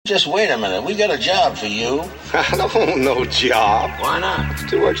Just wait a minute. We got a job for you. I don't want no job. Why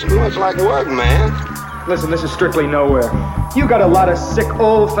not? It works too much like work, man. Listen, this is strictly nowhere. You got a lot of sick,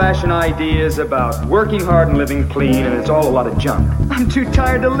 old-fashioned ideas about working hard and living clean, and it's all a lot of junk. I'm too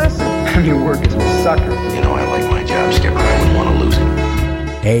tired to listen. And your work is a sucker. You know I like my job, Skipper. I wouldn't want to lose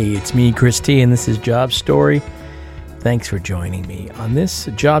it. Hey, it's me, Chris T, and this is Job Story. Thanks for joining me. On this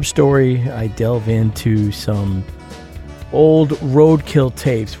Job Story, I delve into some old Roadkill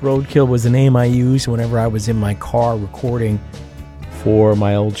tapes. Roadkill was the name I used whenever I was in my car recording for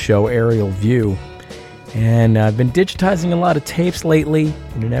my old show, Aerial View. And I've been digitizing a lot of tapes lately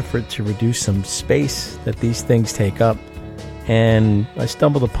in an effort to reduce some space that these things take up. And I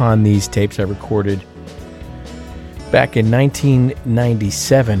stumbled upon these tapes I recorded back in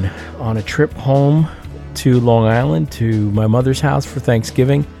 1997 on a trip home to Long Island to my mother's house for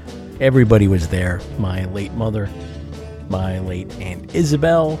Thanksgiving. Everybody was there. My late mother, my late Aunt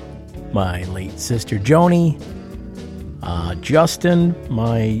Isabel, my late sister Joni, Justin,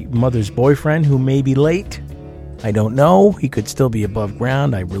 my mother's boyfriend, who may be late. I don't know. He could still be above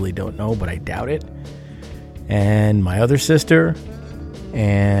ground. I really don't know, but I doubt it. And my other sister,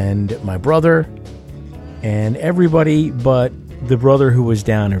 and my brother, and everybody but the brother who was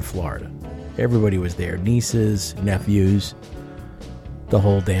down in Florida. Everybody was there. Nieces, nephews, the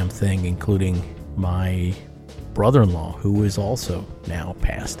whole damn thing, including my brother-in-law, who is also now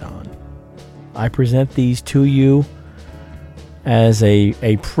passed on. I present these to you as a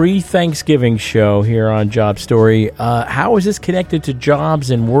pre-Thanksgiving show here on Job Story. How is this connected to jobs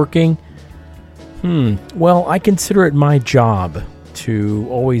and working? Well, I consider it my job to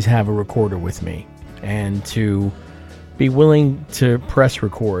always have a recorder with me and to be willing to press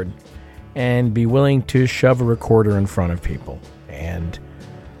record and be willing to shove a recorder in front of people. And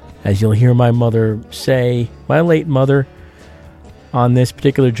as you'll hear my mother say, my late mother, on this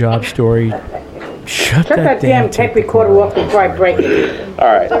particular Job Story, shut that damn tape recorder off before I break it. All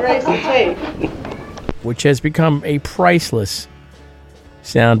right. Which has become a priceless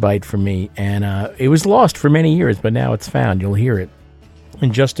soundbite for me, and it was lost for many years, but now it's found. You'll hear it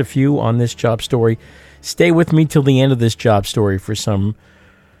in just a few on this Job Story. Stay with me till the end of this Job Story for some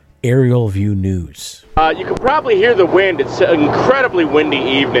Aerial View news. You can probably hear the wind. It's an incredibly windy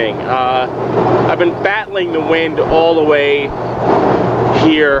evening. I've been battling the wind all the way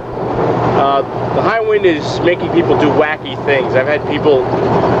here. The high wind is making people do wacky things. I've had people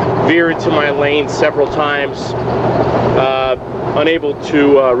veer into my lane several times, unable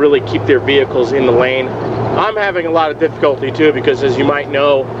to really keep their vehicles in the lane. I'm having a lot of difficulty too, because as you might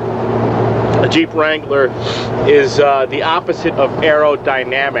know, a Jeep Wrangler is the opposite of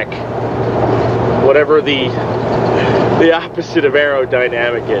aerodynamic, whatever the opposite of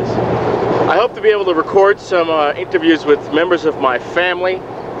aerodynamic is. I hope to be able to record some interviews with members of my family.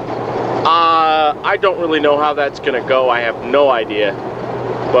 I don't really know how that's going to go. I have no idea,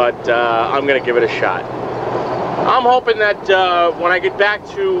 but I'm going to give it a shot. I'm hoping that when I get back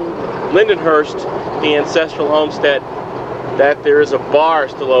to Lindenhurst, the ancestral homestead, that there is a bar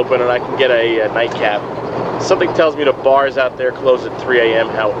still open and I can get a nightcap. Something tells me the bars out there close at 3 a.m.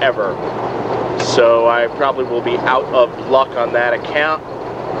 however, so I probably will be out of luck on that account.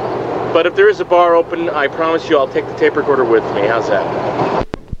 But if there is a bar open, I promise you I'll take the tape recorder with me. How's that?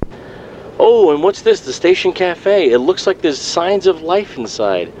 Oh, and what's this? The Station Cafe. It looks like there's signs of life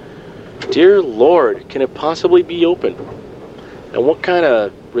inside. Dear Lord, can it possibly be open? And what kind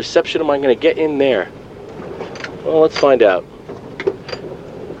of reception am I going to get in there? Well, let's find out.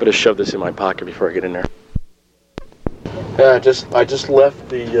 Better shove this in my pocket before I get in there. Yeah, I just left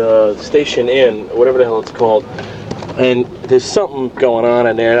the Station Inn, whatever the hell it's called, and there's something going on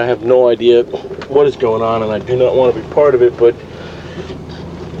in there, and I have no idea what is going on, and I do not want to be part of it, but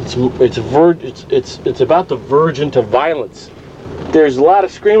it's about to verge into violence. There's a lot of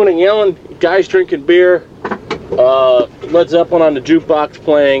screaming and yelling, guys drinking beer, Led Zeppelin on the jukebox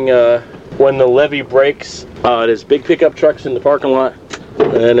playing When the Levee Breaks. There's big pickup trucks in the parking lot,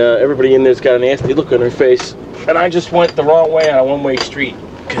 and everybody in there's got a nasty look on their face. And I just went the wrong way on a one-way street,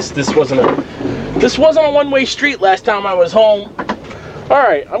 because this wasn't a one-way street last time I was home. All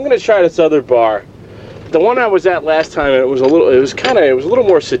right, I'm gonna try this other bar. The one I was at last time, it was a little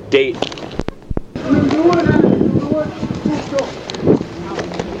more sedate.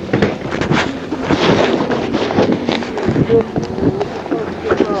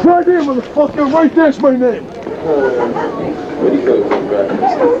 Right there, motherfucker, right there's my name.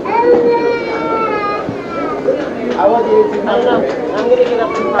 I'm gonna get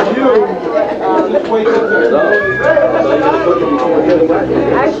up to my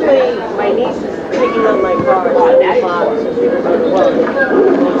Actually, my niece is picking up my car.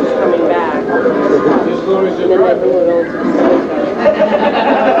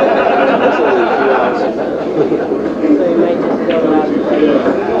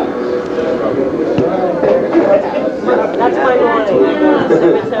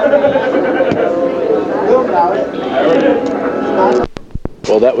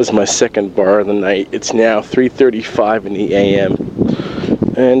 Well, that was my second bar of the night. It's now 3:35 in the a.m.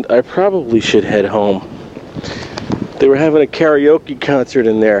 and I probably should head home. They were having a karaoke concert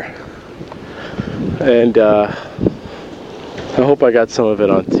in there, and I hope I got some of it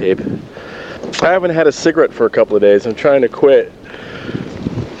on tape. I haven't had a cigarette for a couple of days. I'm trying to quit.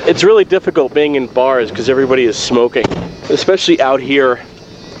 It's really difficult being in bars because everybody is smoking, especially out here.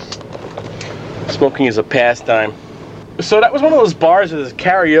 Smoking is a pastime. So that was one of those bars with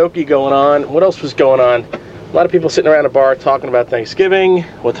karaoke going on. What else was going on? A lot of people sitting around a bar talking about Thanksgiving,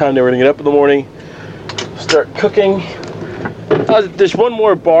 what time they were going to get up in the morning, start cooking. There's one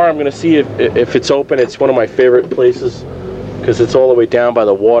more bar I'm going to see if it's open. It's one of my favorite places because it's all the way down by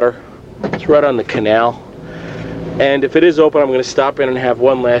the water. It's right on the canal. And if it is open, I'm going to stop in and have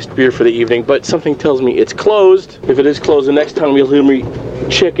one last beer for the evening. But something tells me it's closed. If it is closed, the next time you'll hear me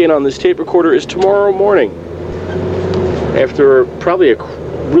check in on this tape recorder is tomorrow morning. After probably a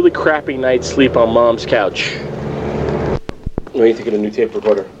really crappy night's sleep on Mom's couch. What do you think of the new tape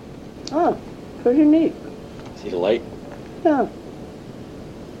recorder? Oh, pretty neat. See the light? Yeah.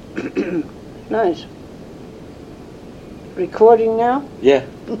 Nice. Recording now? Yeah.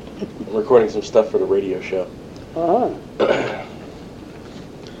 I'm recording some stuff for the radio show. Oh.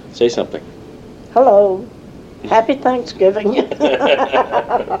 Say something. Hello. Happy Thanksgiving.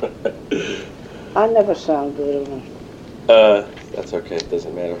 I never sound good enough. That's okay. It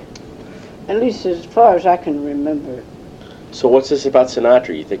doesn't matter. At least as far as I can remember. So what's this about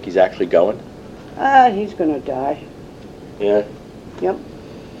Sinatra? You think he's actually going? He's gonna die. Yeah? Yep.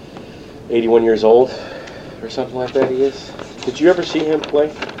 81 years old or something like that he is. Did you ever see him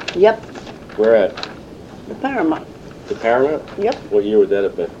play? Yep. Where at? The Paramount. The Paramount? Yep. What year would that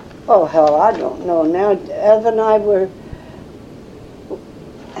have been? Oh, hell, I don't know. Now, Ev and I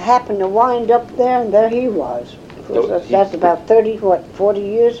happened to wind up there, and there he was. That's about 40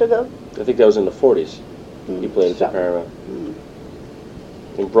 years ago? I think that was in the 40s. He played at the Paramount.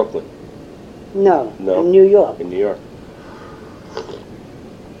 In Brooklyn? No, No. in New York. In New York.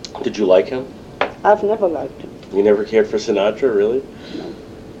 Did you like him? I've never liked him. You never cared for Sinatra, really? No.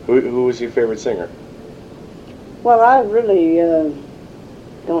 Who was your favorite singer? Well, I really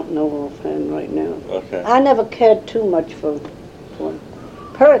don't know offhand right now. Okay. I never cared too much for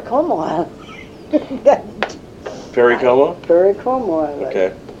Perry Como. Perry Como? Perry Como, I like.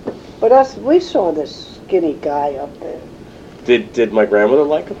 Okay. But we saw this skinny guy up there. Did my grandmother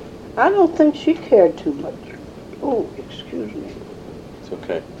like him? I don't think she cared too much. Oh, excuse me. It's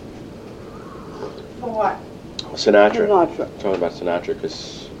okay. For what? Sinatra. Sinatra. Talking about Sinatra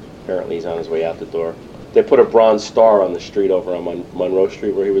because apparently he's on his way out the door. They put a bronze star on the street over on Monroe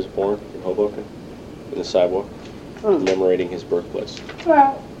Street where he was born in Hoboken, in the sidewalk, commemorating his birthplace.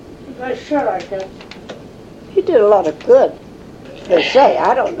 Well, they should, I guess. He did a lot of good. They say.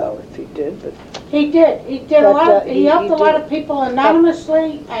 I don't know if he did, but he did. He did a lot. He helped a lot of people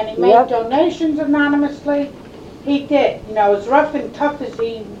anonymously, and he made donations anonymously. He did. You know, as rough and tough as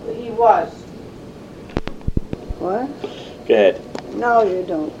he was. What? Go ahead. No, you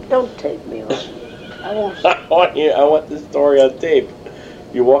don't. Don't take me on. I won't. I want this story on tape.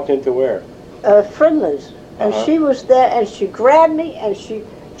 You walked into where? Friendly's, and she was there, and she grabbed me, and she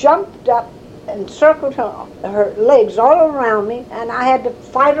jumped up and circled her legs all around me, and I had to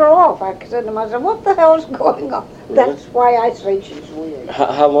fight her off. I said to myself, "What the hell is going on?" Really? That's why I say she's weird.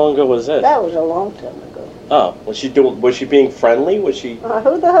 How long ago was this? That was a long time ago. Oh, was she being friendly? Was she?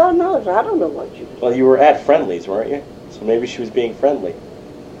 Who the hell knows? I don't know what she was. Well, you were at Friendly's, weren't you? So maybe she was being friendly.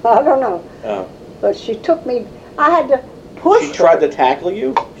 I don't know. Oh. But she took me. I had to push. She tried to tackle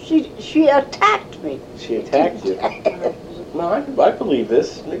you? She attacked me. She attacked you? No, I believe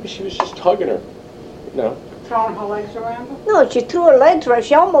this. Maybe she was just hugging her. No. Throwing her legs around her? No, she threw her legs around.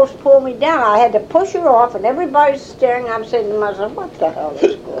 She almost pulled me down. I had to push her off, and everybody's staring. I'm saying to myself, "What the hell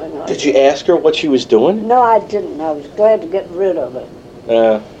is going on?" Did you ask her what she was doing? No, I didn't. I was glad to get rid of it.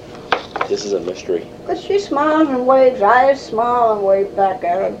 This is a mystery. But she smiles and waves. I smile and wave back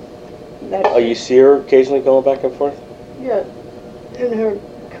at her. You see her occasionally going back and forth? Yeah, in her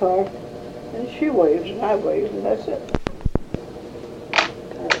car. And she waves and I wave, and that's it.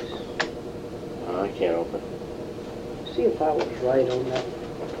 I can't open. See if I was right on that.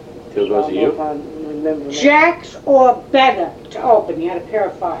 Still goes to you? Jacks or better to open. You had a pair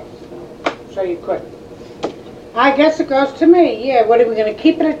of 5s. So you couldn't. I guess it goes to me. Yeah, what are we going to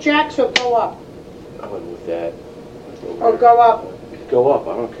keep it at jacks or go up? I went with that. Or go up? Go up,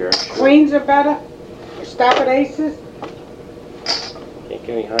 I don't care. Queens are better? You stop at aces? Can't get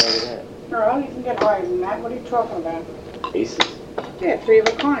any higher than that. No, you can get higher than that. What are you talking about? Aces? Yeah, 3 of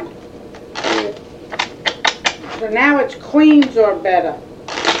a kind. So now it's queens or better.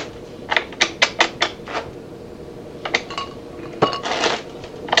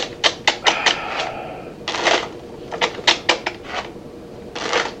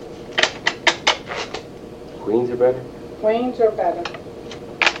 Queens are better? Queens or better.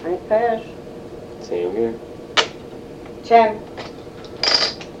 I pass. Same here. 10.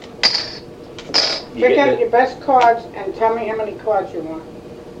 You Pick out getting, your best cards and tell me how many cards you want.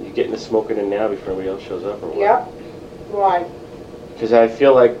 you getting the smoking in now before everybody else shows up, or what? Yep. Why? Because I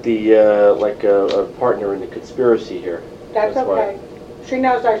feel like the a partner in the conspiracy here. That's why. okay. She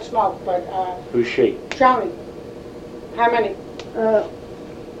knows I smoke, but Who's she? show me. How many?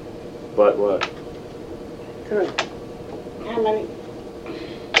 But what? 3. How many?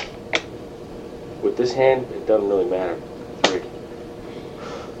 With this hand, it doesn't really matter. 3.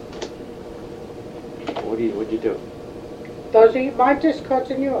 What'd you do? Those are my disc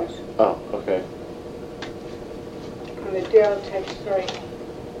cards and yours. Oh, okay. And the deal takes 3.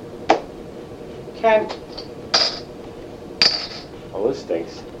 10. Oh, this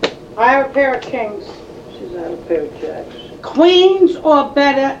stinks. I have a pair of kings. She's on a pair of jacks. Queens or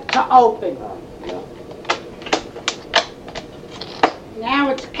better to open.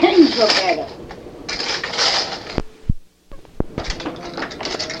 Now it's kings or better.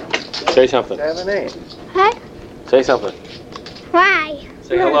 Say something. 7, 8. What? Say something. Why?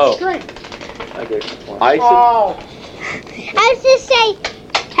 Say hello. Drink. Ice. Oh. I was just say,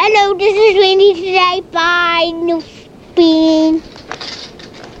 hello, this is Rainy today. Bye, new bean.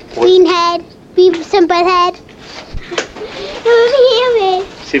 Bean head. Beavis and Butthead.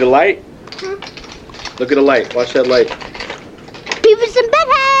 See the light? Huh? Look at the light. Watch that light. Beavis and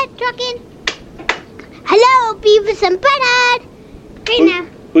Butthead talking. Hello, Beavis and Butthead. Right now.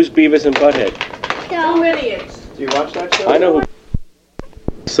 Who's Beavis and Butthead? So, idiots. Do you watch that show? I know who.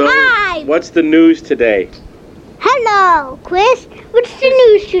 So, Hi. what's the news today? hello, Chris. What's the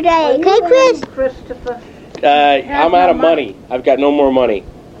news today? Okay, Chris? Christopher. I'm out of money. I've got no more money.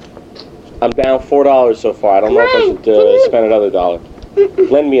 I'm down $4 so far. I don't know if I should spend another $1.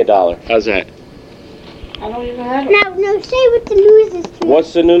 Lend me $1. How's that? I don't even have it. No, say what the news is today.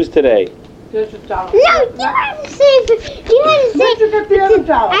 What's the news today? There's $1. No, you have to say. You have to say. Where'd you get the other $1?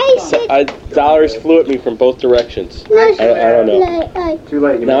 I said. Dollars flew at me from both directions. No, I don't know. Too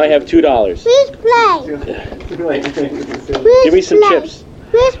late. Now I have $2. Please play. Too late. Give me some chips.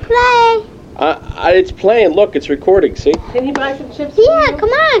 Please play. It's playing. Look, it's recording. See? Can you buy some chips? Yeah, come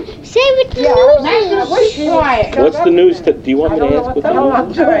on. Say what the news is. Quiet. What's the news? Do you want me to ask what the No, news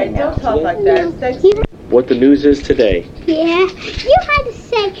I'm sorry. Don't talk like that. What the news is today? Yeah, you had to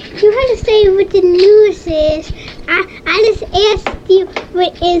say what the news is. I just asked you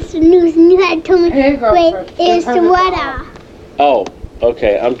what is the news, and you had told me Here you go, what Chris. is Give the her the weather. Oh,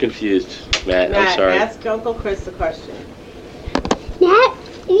 okay. I'm confused, Matt. I'm sorry. Ask Uncle Chris the question. Yeah,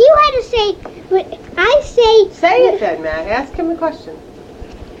 you had to say what I say. Say it then, Matt. Ask him the question.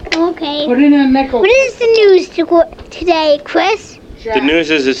 Okay. Put it in a nickel. What is the news today, Chris? The news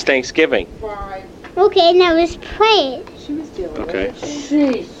is it's Thanksgiving. 5. Okay, now let's play it. She was dealing Okay. with it.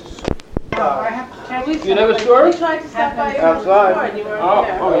 Jesus. No, I have to tell you You never saw We it? tried to stop by your Outside. store and you weren't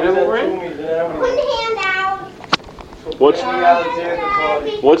Oh, there. you never went? One hand out.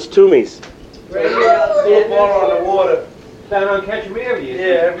 What's Toomey's? Football on the water. Down on Cachemira. Yeah,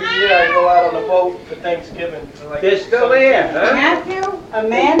 every year I go out on the boat for Thanksgiving. They're still there, huh? Matthew,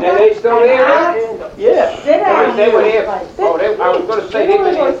 Amanda. Are they still there? Alex. Yeah. Sit down. They were here. Oh, I was going to say they've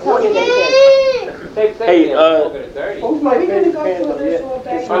been here 40 years. Hey, Who's my favorite band of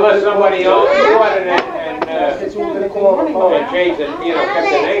the Unless somebody else wanted it and changed it, kept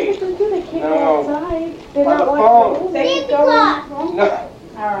the name. No. On the phone. No.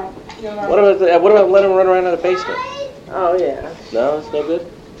 All right. what about letting them run around in the basement? Oh, yeah. No, it's no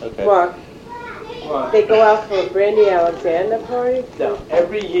good? Okay. What? They go out for a Brandy Alexander party? No,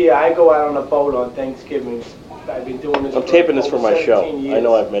 every year I go out on a boat on Thanksgiving. I've been doing this. I'm taping this for over my show. 17 years. I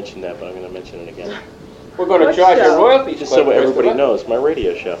know I've mentioned that, but I'm going to mention it again. We're going to What charge show? you royalties. Just so everybody knows, my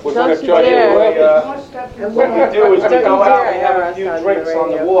radio show. We're going to Don't you charge you dare. royalties. And What we do is we Don't go you out dare and have ever a few outside drinks the on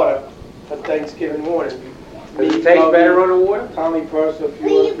the radio. water on Thanksgiving morning. Does it taste better on the water? Tommy Purser, a Who few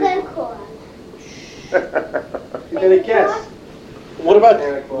you other gonna people. call? You're going to guess. What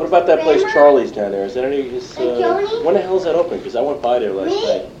about that place Charlie's down there? Is that any? Joni? When the hell is that open? Because I went by there last Me?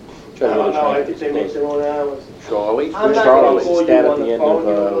 night. I don't know, I think they make their own hours. Charlie? I'm not Charlie's gonna is call down you at on the the end phone,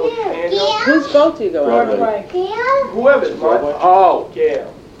 you of know. Yeah. Whose boat do you go on? Broadway. Yeah. Whoever's Broadway? Oh, yeah.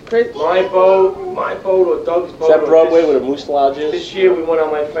 Chris? My boat or Doug's boat. Is that or Broadway this- where the Moose Lodge is? This year we went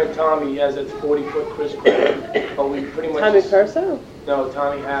on my friend Tommy. He has a 40-foot Chris Craig. But we pretty much. Tommy Perso? No,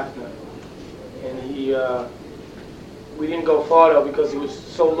 Tommy Hafner. And he, we didn't go far though because there was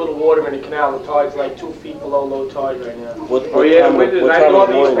so little water in the canal. The tide's like 2 feet below low tide right now. What time of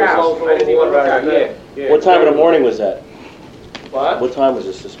the morning was that? What time of the morning was that? What? What time was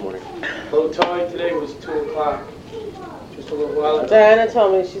this morning? Low tide today was 2 o'clock. Just a little while ago. Diana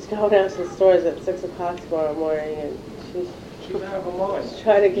told me she's going down to the stores at 6 o'clock tomorrow morning, and she's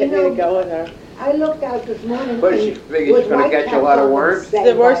trying to get me to go with her. I looked out this morning. But she figures she's going to get you a lot of worms?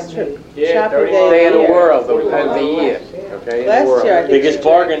 The worst shopping day in the world of the year. Okay, last year I think biggest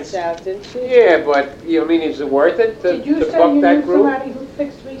bargains. Out, didn't she? Yeah, but I mean, is it worth it to Did you buck say you that knew group? somebody who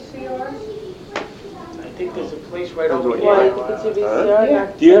fixed VCRs? I think there's a place right over here. Why? Did you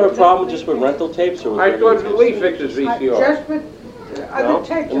VCR? Do you have a problem just with rental tapes or with I thought regular Lee tapes? fixes VCR. Just with other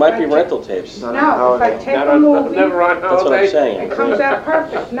tapes. It might be rental tapes. No, if I take a movie, Never on That's what I'm saying. it comes out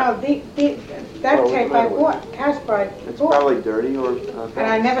perfect. No, that tape I bought, Casper, It's probably dirty or... and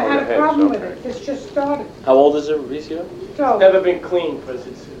I never had a problem with it. This just started. How old is it, VCR? So, Never been cleaned because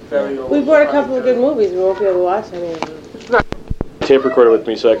it's very old. We bought a couple of good movies. We won't be able to watch any of them. Tape recorder with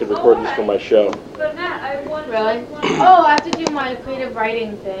me so I could record this for my show. Really? Oh, I have to do my creative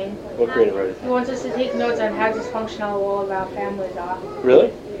writing thing. What creative writing? He wants us to take notes on how dysfunctional all of our families are.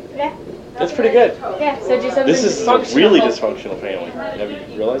 Really? Yeah. That's pretty good. Yeah, so do something This is a dysfunctional. really dysfunctional family. Have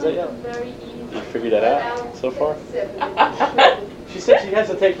you realized that yet? You figured that out so far? She said she has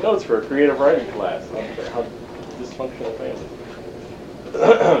to take notes for a creative writing class. How dysfunctional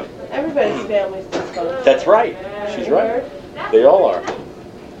family. Everybody's family's dysfunctional. That's right. She's right. They all are.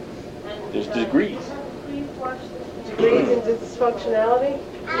 There's degrees. Degrees in dysfunctionality?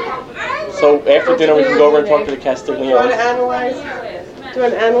 So after dinner we can go over and talk to the Do you want to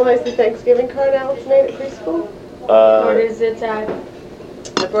Castiglianos. analyze the Thanksgiving card Alex made at preschool? What is it, Dad?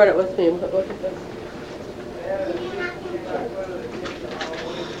 I brought it with me. Look at this.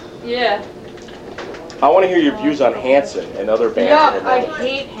 Yeah. I want to hear your views on Hanson and other bands. Yeah, I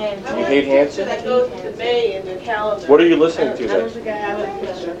hate him. You hate Hanson? That goes with the May in the calendar. What are you listening to I then? don't think I have a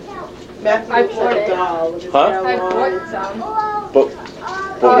picture. Matthew I looks like bought a it. doll with his Huh? hair I long. bought some.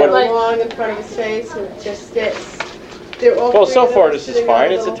 But Hair what? long in front of his face and just sticks. They're all Well, three so of them far this is sitting fine.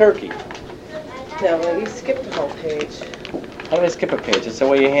 on It's a little- turkey. No, you skipped the whole page. How did I skip a page? It's the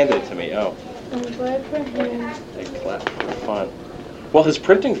way you handed it to me. Oh, I'm glad for him. they clap for fun. Well, his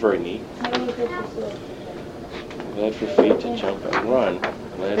printing's very neat. Glad for feet to jump and run.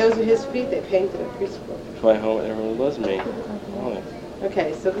 Glad Those are his feet they painted at preschool. to fly home and everyone loves me. Oh,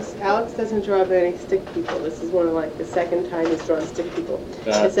 Okay, so this Alex doesn't draw very stick people. This is one of like the second time he's drawn stick people.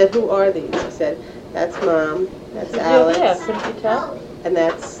 I said, who are these? He said, that's Mom, that's Alex, Couldn't you tell? and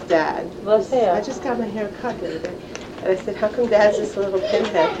that's Dad. Let's see. I just got my hair cut the other day. And I said, how come Dad's this little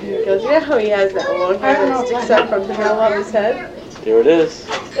pinhead? And he goes, you know how he has that long hair that sticks up from the middle of his head? there it is.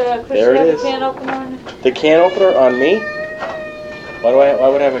 There it is. Can opener on it? The can opener on me? Why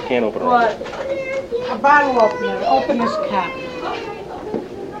would I have a can opener on me? what? A bottle opener. Open this cap.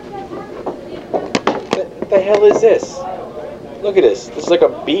 What the hell is this? Look at this. This is like a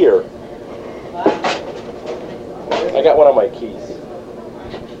beer. I got one on my keys.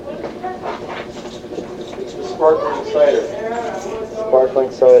 It's the sparkling cider.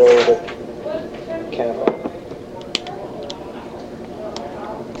 Sparkling cider with a cap on.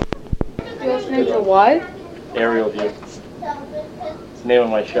 You're listening to what? Aerial view. It's the name of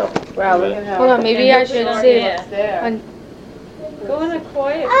my show. Wow, look at how. Hold on, maybe I should say It's there. Go in a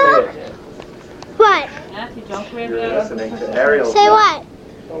quiet. What? Matthew, don't You're listening to Aerial Say what?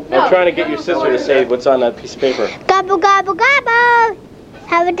 I'm trying to get your sister to say what's on that piece of paper. Gobble, gobble, gobble.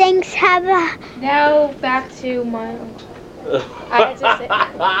 Have a thanks, have a... Now back to my. I had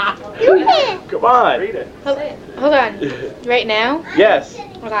to say. You can. Come on. Read it. Hold on. Right now? Yes.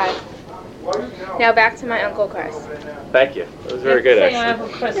 Okay. Now back to my Uncle Chris. Thank you. That was very good,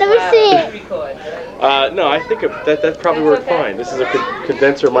 actually. Let me see it. No, I think that probably worked fine. This is a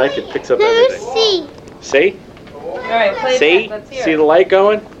condenser mic. It picks up Let me everything. see. See? All right, play See? it back. Let's hear See it. the light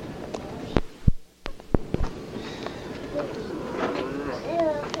going?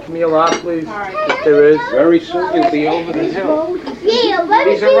 Give me a lot, please. If there is. Very soon you'll be over the hill. Yeah, let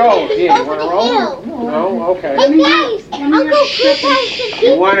me These see are rolls. this Yeah, you over want a the roll? hill. No? Okay. Hey guys, Uncle Chris has the You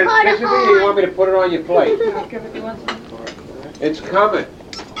pizza want it cutter physically or you want me to put it on your plate? It's coming.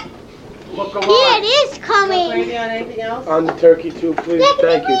 Look Yeah, alive. it is coming. Gravy on anything else? On the turkey too, please.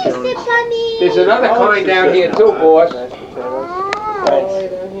 Thank you, John. There's another kind down here too, boss. All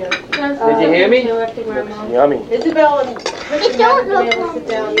Did you hear me? Yummy. Isabel and Chris It don't haven't been look able to sit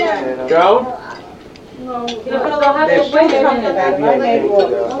down yet. Joe? They'll have to There's wait something a minute.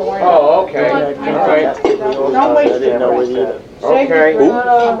 Oh, okay. All right. Don't waste I didn't know it. where either. Okay.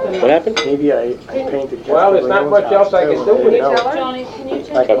 What happened? Maybe I painted. Well, there's not much else I can do with it. Johnny, can you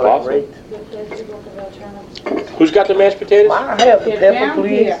check Like a coffee? the book about turnips? Who's got the mashed potatoes? I have the They're pepper, down please.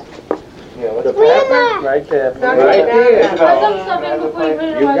 here. The pepper, right there. Right there. Put some stuff in before you put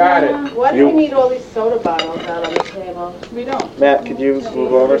it You on got there. it. Why do we need all these soda bottles out on the table? We don't. Matt, could you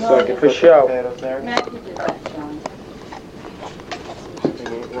move over so I can For put show. the potatoes there? Matt, you did that, Johnny.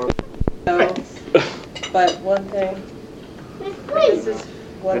 But one thing, this is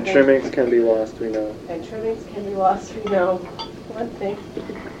one And thing. trimmings can be lost, we know. And trimmings can be lost, we know. One thing.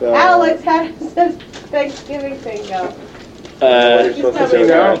 So- Alex, how does this Thanksgiving thing go? You're supposed to say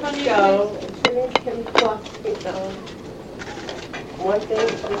no. Go, and trimmings can be lost, we know. One thing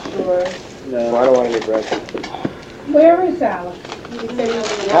for sure. No, I don't want any bread. Where is Alex?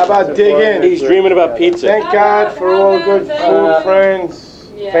 How about dig in? He's dreaming about pizza. Thank God for all good food, friends,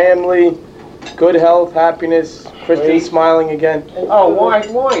 family, good health, happiness. Kristen smiling again. Oh, wine.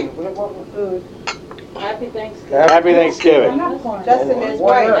 Food. Happy Thanksgiving. Happy Thanksgiving. Justin, there's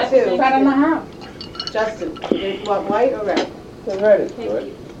Why white not? too. It's not in the house. Justin, you want white or red? The red is good.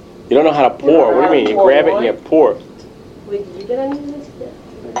 You don't know how to pour. What do you mean? You grab it and you pour. Wait, did you get any of this?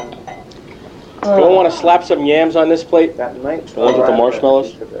 You don't want to slap some yams on this plate? That night. The ones with the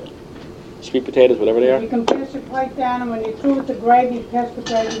marshmallows? Sweet potatoes, whatever they You are? can pass your plate down, and when you're through with the gravy, pass the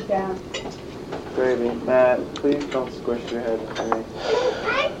gravy down. Gravy. Matt, please don't squish your head for me.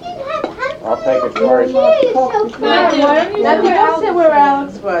 I'll take it first. Now, don't sit where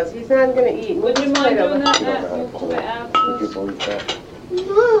Alex was. He's not gonna eat. Would you mind doing that, Matt? Move to where Alex was.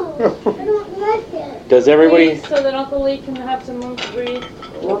 Does everybody... Please, so that Uncle Lee can have some room to breathe.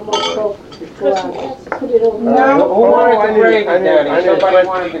 One more Coke before I put it over. Who wanted the gravy, I need- Daddy? Somebody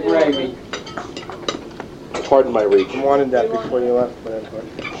wanted the gravy. Pardon my reach. I wanted that before you left, but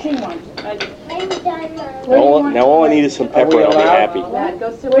She wants it. I did. Now all I need is some pepper and I'll be happy. Matt,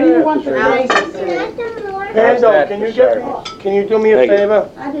 go sit Where do you where want the Alex gravy? is sitting. Pando, can you do me a Thank you. favor?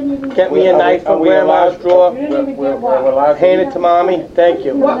 I didn't even. Get me a knife from Grandma's drawer. You didn't even get We're one. Hand it to Mommy. Thank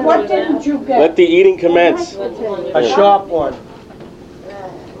you. What didn't you get? Let the eating commence. A sharp one.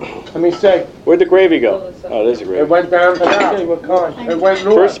 Let me see. Where'd the gravy go? Oh, there's the It gravy. went down Let me see south. what kind. It went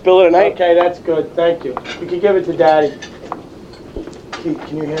north. First spill of the night. Okay, that's good. Thank you. You can give it to Daddy. Keith,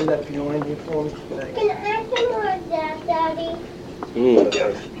 can you hand that behind you for me? Thank you. Can I have some more of that, Daddy?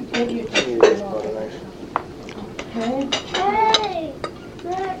 Hey,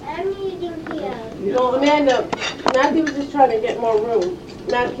 Matt, I'm eating here. No, Amanda, Matthew was just trying to get more room.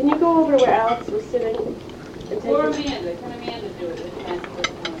 Matt, can you go over where Alex was sitting? And take Or his- Amanda. Can Amanda do it if Matt doesn't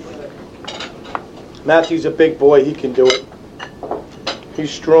want to do it? Matthew's a big boy. He can do it. He's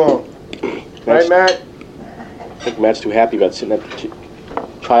strong. Right, Matt? I think Matt's too happy about sitting at the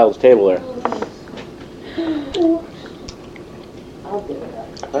child's table there.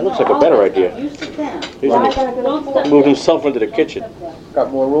 That looks like a better idea. You sit down. He's Don't step. moved himself into the kitchen.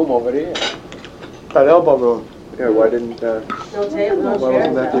 Got more room over there. Got elbow room. Yeah, why didn't, No table, no why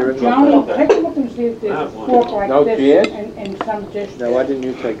wasn't that the chair. original Johnny, plan? take a look and see if there's a fork like No this chairs? in some dish. Now, why didn't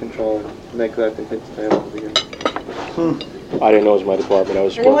you take control and make that the kids' table to begin? I didn't know it was my department. I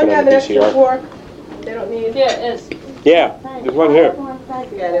was Anyone working on have the an extra DCR. fork? They don't need. Yeah, it is. Yeah, there's one here.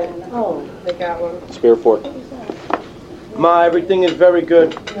 Get it. Oh, they got one. Spare fork. Ma, everything is very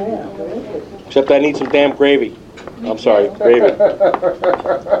good. Except I need some damn gravy. I'm sorry, gravy.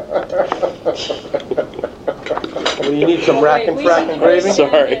 Well, you need some rack and fracking gravy?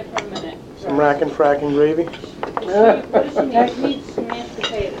 Sorry. Some rack and fracking gravy? That needs some mashed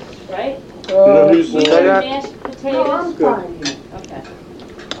potatoes, right? You know who used to You say want that? mashed potatoes? Fine. Okay.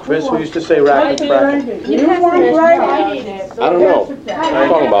 Chris, who used to say rack and fracking? You want gravy? I don't know. What are you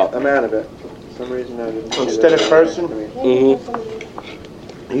talking about? I'm out of it. For some reason, I didn't. see Instead that. of person?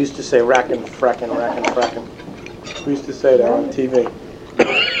 Mm-hmm. He used to say rack and fracking, rack and fracking. We used to say that on TV.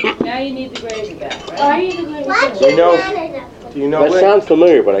 Now you need the gravy back, right? Do you know? Do you know That it? sounds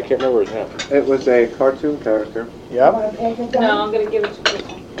familiar, but I can't remember his name. It was a cartoon character, Yep. No, I'm gonna give it to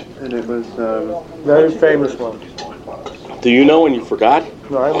Kristen. and it was, Very famous one. Do you know when you forgot?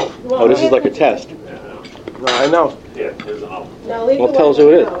 No, I know. Oh, this is like a test. No, I know. Now leave Well, the tell us who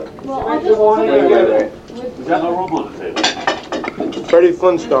it is. Is that no room on the table? Freddie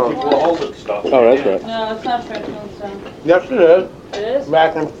Flintstone. Oh, that's right. No, it's not Fred Flintstone. Yes, it is. It is?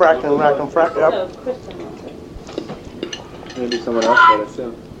 Rack and fracking, rack and fracking. Yep. No, Kristen wants it. maybe someone else got it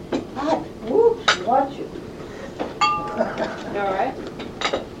too. Whoops, watch it. You all right?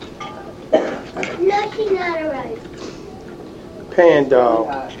 No, she's not alright. Pando.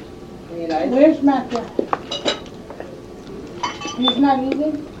 Where's Matthew? He's not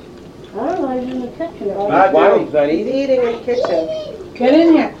eating? Oh, he's in the kitchen. Wild's not He's eating. eating in the kitchen. Get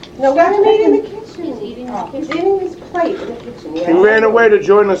in here. No, let him eat in the kitchen. He's eating his plate in the kitchen. He ran away to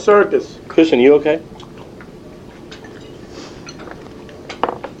join the circus. Christian, you okay?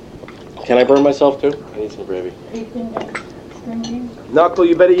 Can I burn myself too? I need some gravy. Knuckle,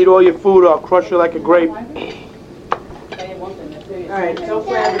 you better eat all your food or I'll crush you like a grape. All right, don't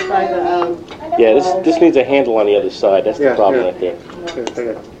grab it by the, Yeah, this needs a handle on the other side. That's the problem right there.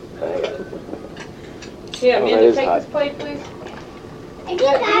 Yeah, Oh, that Amanda, is take hot. this plate, please. I think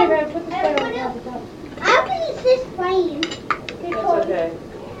I put the plate on top. How can you this plane? that's okay.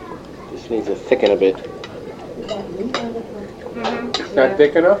 This needs to thicken a bit. It's not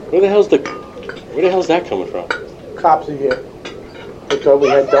thick enough? Where the hell's that coming from? Cops are here. They thought we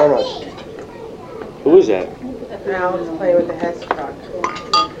had donuts. Who is that? Now he's playing with the Hess truck.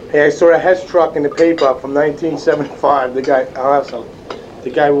 Hey, I saw a Hess truck in the paper from 1975. The guy, I'll have some. The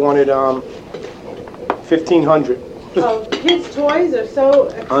guy wanted $1,500. Oh, kids' toys are so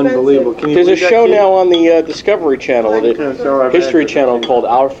expensive. Unbelievable. Can you There's a believe that, show kid? now on the Discovery Channel, the History Channel, called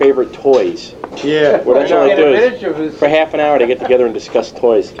Our Favorite Toys. Yeah. What that's all they do is, is for half an hour, they get together and discuss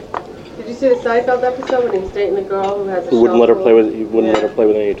toys. Did you see the Seinfeld episode when he was dating the girl who has a Who wouldn't let her shelf play full? with? He wouldn't let her play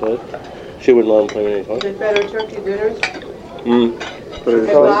with any toys. She wouldn't let him play with any toys. They fed her turkey dinners, Mm. and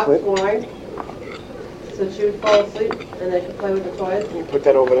boxed wine, so she would fall asleep and they could play with the toys. And Put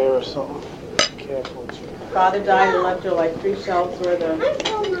that over there or something. Careful. father died and left her like 3 shelves worth of a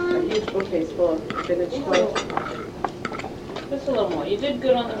huge bookcase full of vintage toys. Just a little more. You did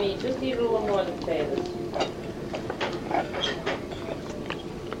good on the meat. Just eat a little more than potatoes.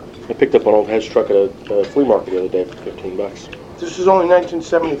 I picked up an old Hess truck at a flea market the other day for $15. This is only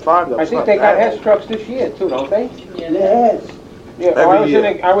 1975, though. I It's think not they got bad. Hess trucks this year too, don't they? Yes. Yeah, Every well, I was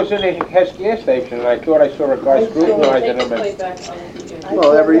year. in a Hess gas station and I thought I saw a guy scrutinizing them. Take the And plate back on the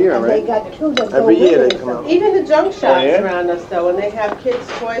Well, every year, And right? they got two that Every go year with they it. come out. Even the junk shops yeah? around us though, when they have kids'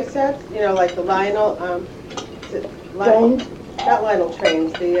 toy sets, you know, like the Lionel, is it Trains? not Lionel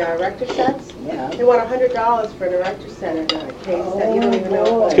trains, the erector sets. Yeah. They want $100 for an erector set or a case set. You don't even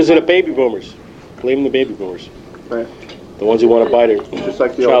know. It's because of the baby boomers. Blame the baby boomers. Right. The ones who want to buy their Just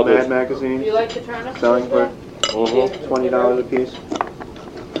like the old childhood. Mad magazine, You like the turnips? selling for Mhm. $20 a piece.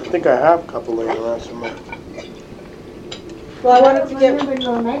 I think I have a couple laying around somewhere. Well, I wanted to get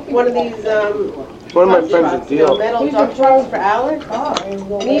one of these One of my friends trucks, a you know, deal. metal dump trucks for Alex.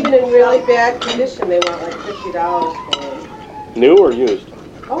 And even in really bad condition, they want like $50 for them. New or used?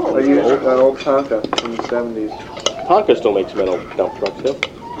 Oh, I used an old Tonka from the 70s. Tonka still makes metal dump trucks, too.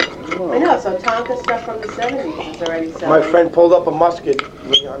 I know. So Tonka stuff from the 70s is already selling. My friend pulled up a musket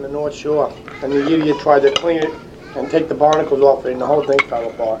on the North Shore, and the idiot tried to clean it and take the barnacles off it, and the whole thing fell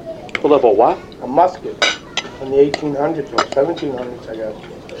apart. Pulled up a what? A musket in the 1800s or 1700s, I guess.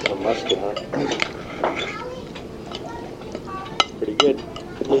 A musket, huh? Pretty good.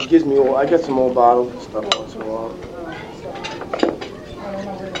 He gives me I get some old bottles and stuff once in a while.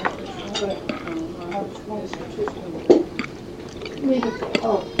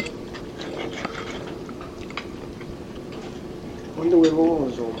 Wonder where all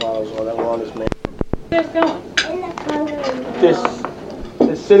those old bottles are that were on this man. Where's it going?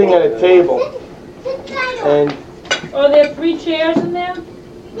 They're sitting at a table, and Oh, there are 3 chairs in there?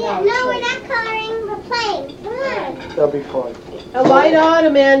 Yeah, no, we're not coloring the plane. Come on. they'll be fine. A light on,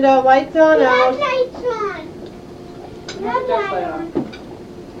 Amanda. Lights on. You have Alex. lights on. You have Just lights light on.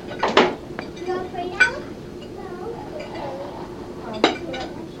 You afraid, Alex?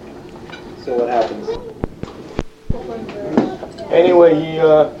 So what happens? Anyway,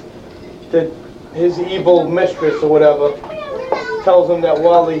 his evil mistress or whatever tells him that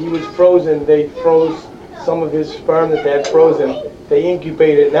while he was frozen, they froze some of his sperm that they had frozen. They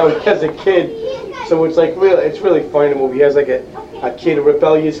incubated it. Now he has a kid. So it's like it's really funny in the movie. He has like a kid, a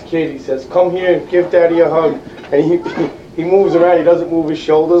rebellious kid. He says, "Come here and give Daddy a hug." And he moves around. He doesn't move his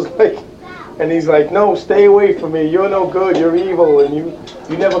shoulders and he's like, "No, stay away from me. You're no good. You're evil. And you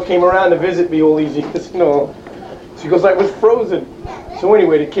never came around to visit me all these years." So he goes, "I was frozen." So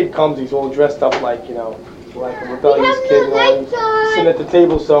anyway, the kid comes. He's all dressed up like a rebellious kid. And all, sitting at the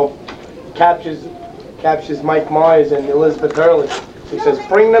table. So he captures Mike Myers and Elizabeth Hurley. He says,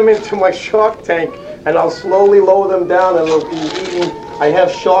 "Bring them into my shark tank, and I'll slowly lower them down, and they'll be eating. I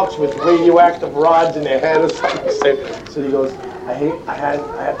have sharks with radioactive rods in their head or something." So he goes, I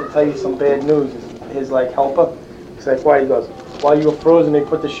have to tell you some bad news." His helper. He's like, "Why?" He goes, "While you were frozen, they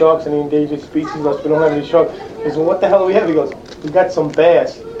put the sharks in the endangered species list. We don't have any sharks." He goes, "Well, what the hell do we have?" He goes, "We got some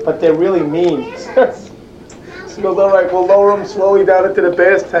bass, but they're really mean." So he goes, "All right, we'll lower them slowly down into the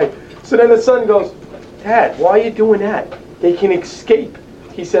bass tank." So then the son goes, "Dad, why are you doing that? They can escape."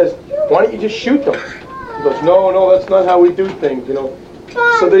 he says, why don't you just shoot them? He goes, no, that's not how we do things, you know.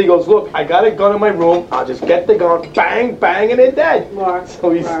 So then he goes, look, I got a gun in my room. I'll just get the gun, bang, bang, and they're dead. Mark, so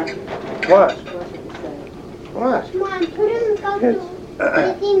he's, what? What? Come on, put him go to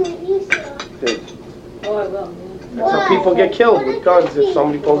anything that you saw. Oh, I will. That's how people get killed with guns. If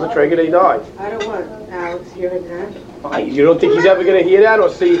somebody pulls the trigger, they die. I don't want Alex hearing that. You don't think he's ever going to hear that or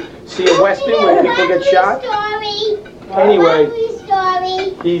see a Western where people get shot? Anyway,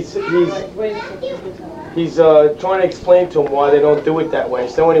 he's trying to explain to him why they don't do it that way.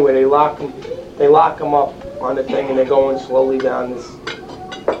 So anyway, they lock him up on the thing, and they're going slowly down this,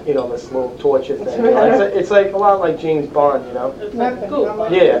 you know, this little torture thing. It's like a lot like James Bond, you know.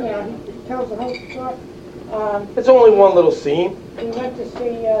 Yeah. He tells the whole story. It's only one little scene. We went to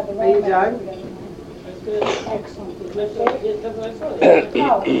see the Are you done? Excellent. What's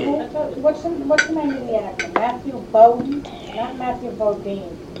the name of the actor? Matthew Bowden? Not Matthew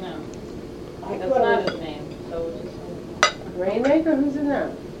Bodine. No. That's not his name. So just Rainmaker? Who's in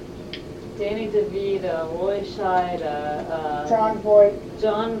that? Danny DeVito, Roy Scheider, John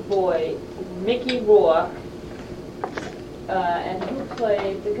Voight, Mickey Rourke, and who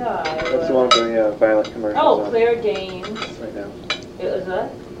played the guy? That's the one with the violent commercials. Oh, on Claire Danes. right now. It was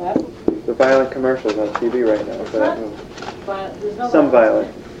what? The violent commercials on TV right now. For that movie. There's no Some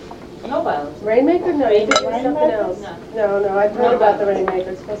violent. No violence. Rainmaker? No, you're thinking Rainmaker? something else. No. I've heard about the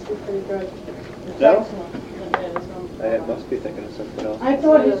Rainmaker. It's supposed to be pretty good. No? I must be thinking of something else. I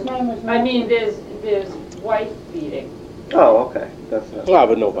thought his name was... I mean, there's wife beating. Oh, okay. That's not... Ah,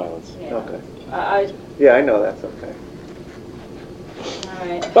 but no violence. Yeah. Okay. Yeah, I know that's okay.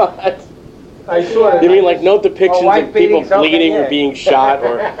 Alright. I saw it. You mean like no depictions wife of people beating's okay, bleeding or yeah. being shot,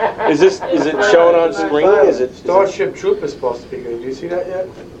 or is it shown on screen? Is it Starship Troopers supposed to be good? Did you see that yet?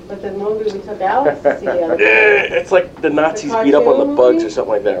 But the movie we took Alex to see the other It's like the Nazis beat up on the bugs or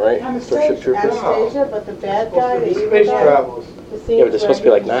something like that, right? Starship Troopers. Anastasia, but the bad guy, the evil Space guy, Travelers. the scene Yeah, but they're supposed to be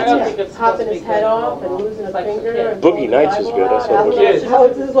like where Nazis. he's popping his head off and losing a finger. And Boogie Nights is good. I saw Boogie Nights.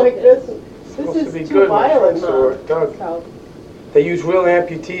 Alex is like this. This Supposed to be is too good. My friend violent, saw Mom. it. Doug. They use real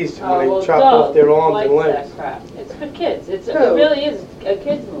amputees when Well, they chop Doug off their arms and likes legs. that crap. It's for kids. It Who? really is a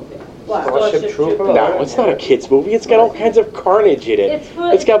kids movie. Starship Troopers? No, it's not a kids movie. It's got all kinds of carnage in it.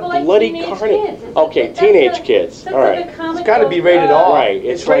 It's got like bloody teenage carnage. kids. Okay, teenage kids. All right. It's got to be rated R. Right.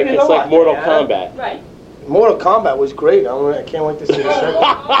 It's like rated R. Mortal Yeah. Kombat. Right. Mortal Kombat was great. I can't wait to see the second.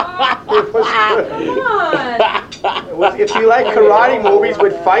 It was good. Come on. It was, if you like karate movies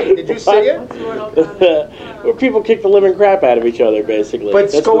with fight, did you see it? Where people kick the living crap out of each other, basically. But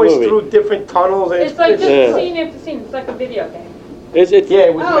it's That's the going movie. through different tunnels. And It's like just Yeah. scene after scene. It's like a video game. It's yeah,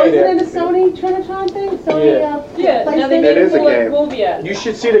 it was Oh, made is it in it. the Sony Trinitron thing? Sony, Yeah, now they PlayStation? made It is a it more game. movie out. You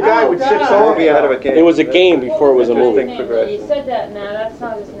should see the guy with 6 God. arms. Movie out of a game. It was a game before it was a movie. He said that. No, that's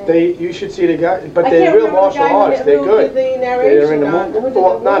not his name. You should see the guy, but I they're can't real remember the martial guy arts. who They're did good. the They're in narration the on- movie. who did the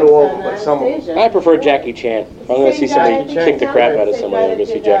Well, not voice all, on but some. Anastasia? I prefer Jackie Chan. If I'm going to see somebody Jackie kick the Chan. crap out of Same somebody, guy I'm going to that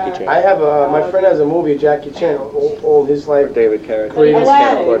see did, Jackie Chan. I have my friend has a movie of Jackie Chan. All his like David Carradine. crazy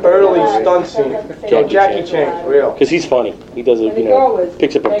Aladdin. early stunt scene. Jackie Chan, for real. Because he's funny. He does it, you know,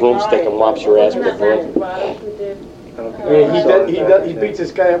 picks up a broomstick and lops your ass with a broom. I mean, he beats this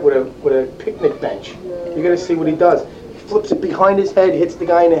guy up with a picnic bench. You gotta see what he does. He flips it behind his head, hits the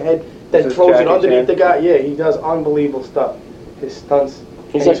guy in the head, then This is throws it Jackie underneath Chan? the guy. Yeah, he does unbelievable stuff. His stunts.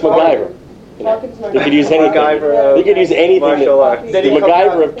 He's And like MacGyver. You know, he could use anything. MacGyver He could use anything. martial arts. The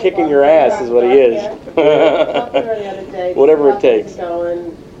MacGyver of kicking your ass is what he is. Whatever it takes.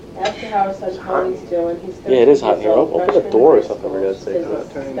 After how son Tony's doing, he's Yeah, it is hot in here. Open the door or something.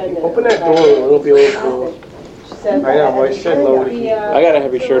 Open that door, it'll be a little cool. I know, but I said lower the heat. I got a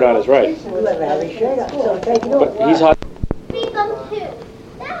heavy shirt on, is right. But he's hot.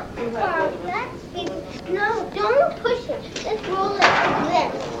 No, don't push it. Just roll it like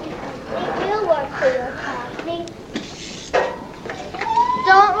this. It will work for your coffee.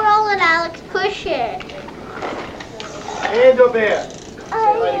 Don't roll it, Alex. Push it. Hand over there.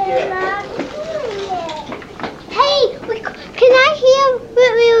 Hey, can I hear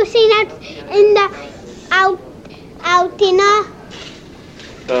what we were saying in the out dinner?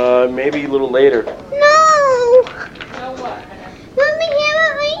 Maybe a little later. No. No what? Let me hear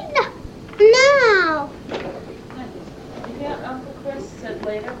it later. No. Yeah, Uncle Chris said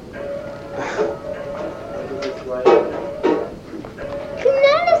later. Can I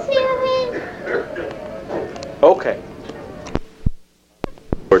see it? Okay.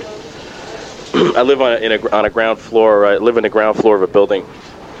 I live on a ground floor. I live in the ground floor of a building.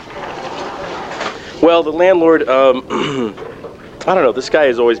 Well, the landlord, I don't know. This guy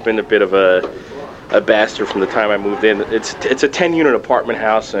has always been a bit of a a bastard from the time I moved in. It's a 10-unit apartment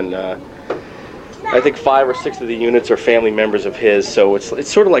house, and I think 5 or 6 of the units are family members of his. So it's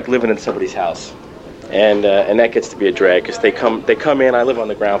sort of like living in somebody's house, and that gets to be a drag because they come in. I live on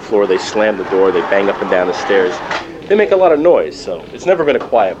the ground floor. They slam the door. They bang up and down the stairs. They make a lot of noise, so it's never been a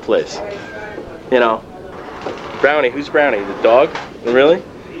quiet place. You know. Brownie, who's Brownie? The dog? Really?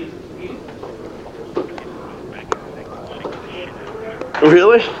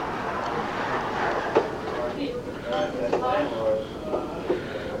 Really?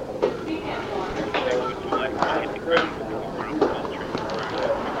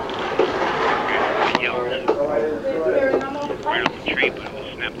 Tree, but it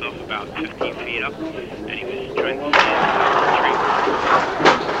was snapped off about 15 feet up, and he was trying to fall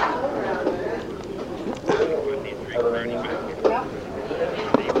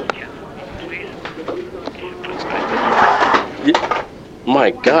Yeah.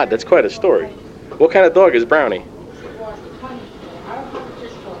 My God, that's quite a story. What kind of dog is Brownie?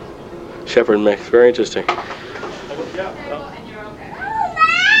 Shepherd mix, very interesting.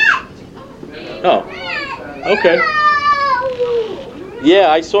 Oh, okay.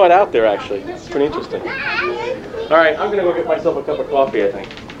 Yeah, I saw it out there actually. It's pretty interesting. All right, I'm gonna go get myself a cup of coffee, I think.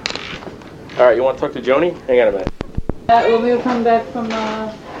 All right, you want to talk to Joni? Hang on a minute. When we were coming back from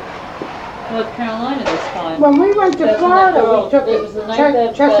North Carolina this time. When we went to Florida, we took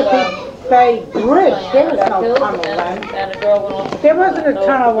the Chesapeake Bay Bridge. There was no tunnel then. And a girl went off. There wasn't a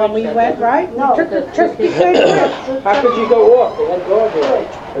tunnel when we went, right? No. We took the Chesapeake Bay Bridge. How could you go off? They had dogs there.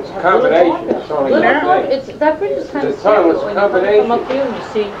 It's a combination. It's only That bridge is kind of the tunnel is a combination. Come up here and you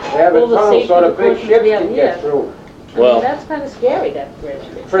see They have a all the tunnel safety so the big precautions ships we have can here. get through. I mean, that's kind of scary, that bridge.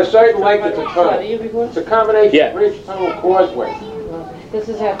 For a certain length, it's a tunnel. It's a combination bridge, tunnel, causeway. This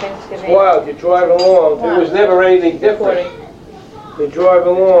is how things can It's wild. You drive along. There was never anything different. You drive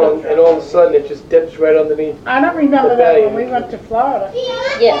along, and all of a sudden it just dips right underneath. I don't remember that when we went to Florida.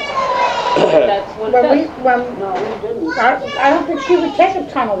 Yes. That's what it does. I don't think she would take a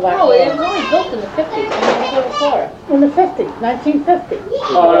tunnel that No, way. it was only built in the 50s. When we were in Florida. In the 50s, 1950.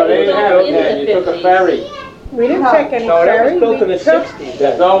 Oh, no, they didn't have it then. You took a ferry. We didn't take any No, that ferry. was built in the We took- 60s.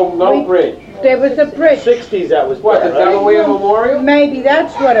 Then. No bridge. There was a bridge. 60s that was What, the built, right? Delaware Memorial? Maybe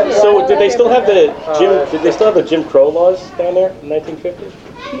that's what it was. So did they still have the Jim Crow laws down there in 1950?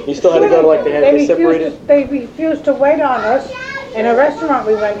 You still had to go to like they separated. They refused to wait on us in a restaurant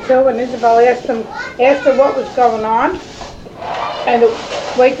we went to, and Isabel asked her what was going on, and the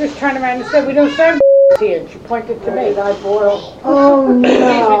waitress turned around and said, "We don't serve here." And she pointed to me. I boiled. Oh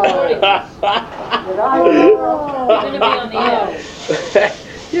no! Did I? It's going to be on the air.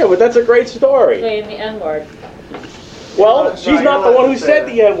 Yeah, but that's a great story. Saying the N-word. Well, she's not the one who said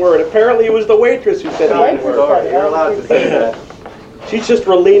the N-word. Apparently it was the waitress who said the N-word. You're allowed to say that. She's just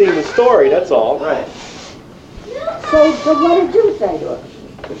relating the story, that's all. Right. So what did you say to her?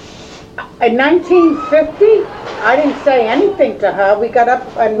 In 1950, I didn't say anything to her. We got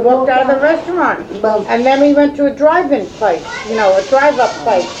up and walked out of the restaurant. And then we went to a drive-in place, a drive-up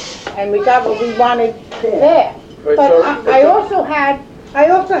place. And we got what we wanted there. But I also had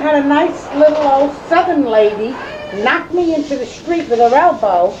a nice little old Southern lady knock me into the street with her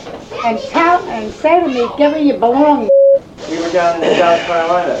elbow and say to me, "Give me your belongings." We were down in South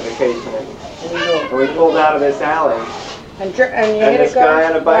Carolina vacationing. And we pulled out of this alley. And this guy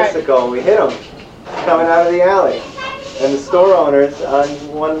on a bicycle, and we hit him coming out of the alley. And the store owners on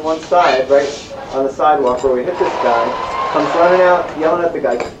one side, right on the sidewalk where we hit this guy, comes running out, yelling at the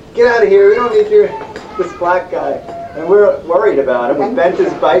guy, "Get out of here, we don't need this black guy." And we're worried about him. We bent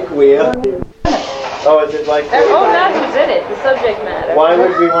his bike wheel. Oh, is it like... Oh, that's who's in it, the subject matter. Why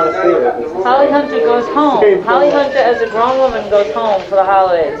would we want to see it? Holly Hunter goes home. Holly Hunter, as a grown woman, goes home for the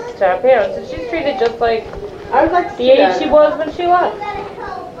holidays to her parents, and she's treated just like the age she was when she left.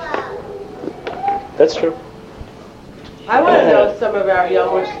 That's true. I want to know some of our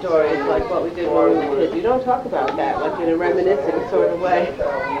younger stories, like what we did when we were kids. You don't talk about that, like in a reminiscent sort of way.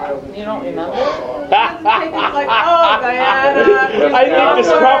 You don't remember? Like, oh, Diana. I think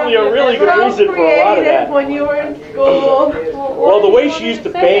there's probably a really good reason for a lot of that. When you were in school. Well, the way she used to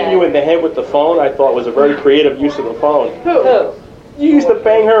bang you in the head with the phone, I thought was a very creative use of the phone. Who? You used to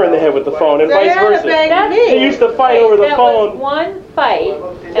bang her in the head with the phone, and vice versa. They used to fight over the That phone. was one fight.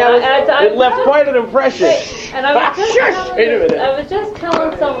 It left quite an impression. And I was just Wait a minute. I was just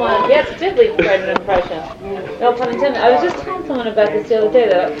telling someone, yes, it did leave quite an impression. No pun intended. I was just telling someone about this the other day.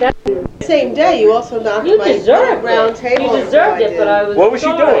 That same day, you also knocked you my deserved round it. table. You deserved it, but I was What was she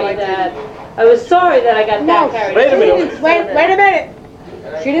sorry doing? that I was sorry that I got that carried. Wait a minute. Wait a minute.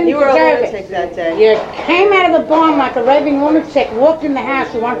 She didn't You were a deserve lunatic it. that day. You came out of the barn like a raving lunatic, walked in the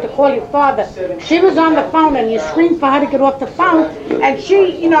house, you wanted to call your father. She was on the phone and you screamed for her to get off the phone, and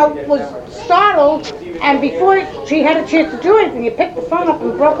she, was startled, and before she had a chance to do anything, you picked the phone up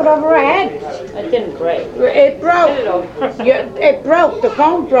and broke it over her head. It didn't break. It broke. It broke. The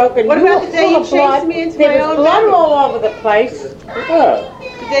phone broke, and What you about were the day full you of blood. chased me into There my was own blood bedroom? all over the place.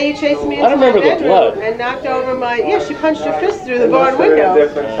 The day you chased me I into don't my remember the bedroom blood. and knocked over my... Yeah, she punched her fist through the barn Must have been a window.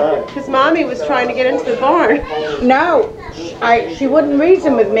 different time. Because Mommy was trying to get into the barn. No, she wouldn't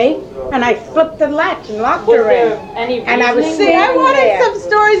reason with me, and I flipped the latch and locked her in. And I was See, I standing wanted there. some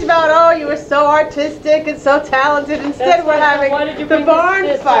stories about, oh, you were so artistic and so talented. Instead, we're having Why did you the bring barn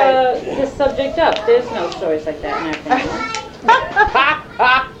this, fight. this subject up? There's no stories like that in our family.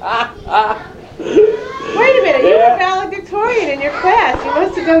 Wait a minute, you were valedictorian in your class. You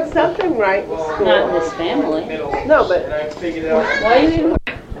must have done something right in school. Not in this family. No, but... Why are you...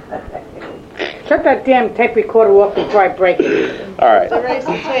 Shut that damn tape recorder off before I break it. All right. Erase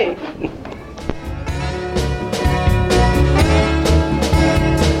the tape.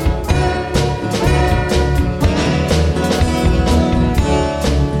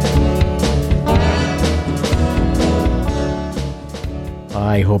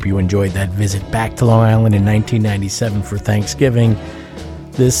 I hope you enjoyed that visit back to Long Island in 1997 for Thanksgiving.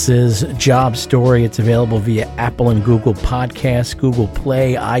 This is Job Story. It's available via Apple and Google Podcasts, Google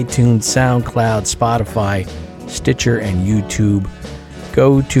Play, iTunes, SoundCloud, Spotify, Stitcher, and YouTube.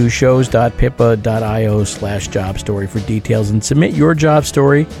 Go to shows.pippa.io/jobstory for details and submit your job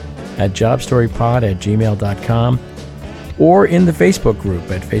story at jobstorypod@gmail.com or in the Facebook group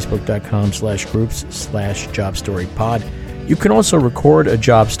at facebook.com/groups/jobstorypod. You can also record a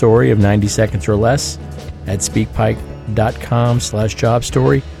job story of 90 seconds or less at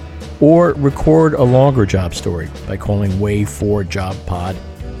speakpipe.com/jobstory or record a longer job story by calling Wave 4 Job Pod.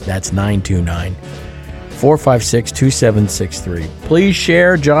 That's 929-456-2763. Please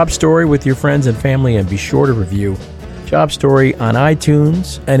share Job Story with your friends and family and be sure to review Job Story on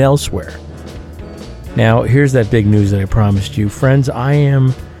iTunes and elsewhere. Now, here's that big news that I promised you. Friends, I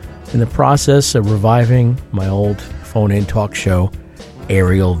am in the process of reviving my old phone-in talk show,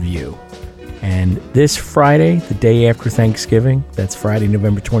 Aerial View. And this Friday, the day after Thanksgiving, that's Friday,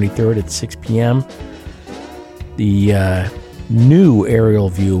 November 23rd at 6 p.m., the new Aerial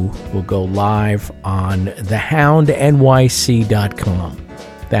View will go live on thehoundnyc.com.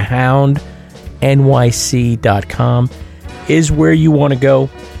 Thehoundnyc.com is where you want to go.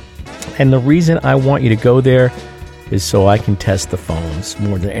 And the reason I want you to go there is so I can test the phones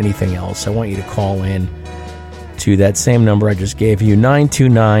more than anything else. I want you to call in to that same number I just gave you,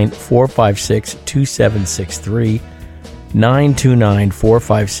 929-456-2763,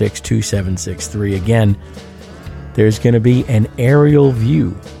 929-456-2763. Again, there's going to be an aerial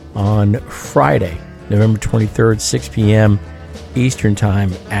view on Friday, November 23rd, 6 p.m. Eastern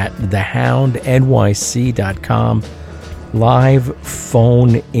Time at thehoundnyc.com. Live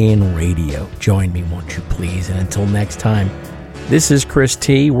phone-in radio. Join me, won't you please? And until next time, this is Chris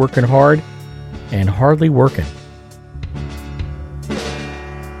T, working hard and hardly working.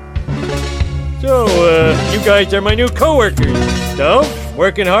 So, you guys are my new co-workers. So,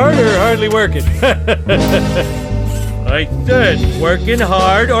 working hard or hardly working? I said, working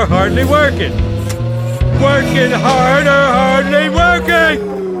hard or hardly working. Working hard or hardly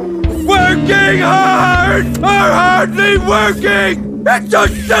working. Working hard or hardly working. It's a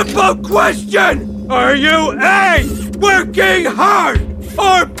simple question. Are you A, working hard,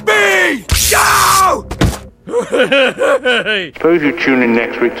 or B, no? Suppose you tune in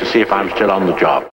next week to see if I'm still on the job.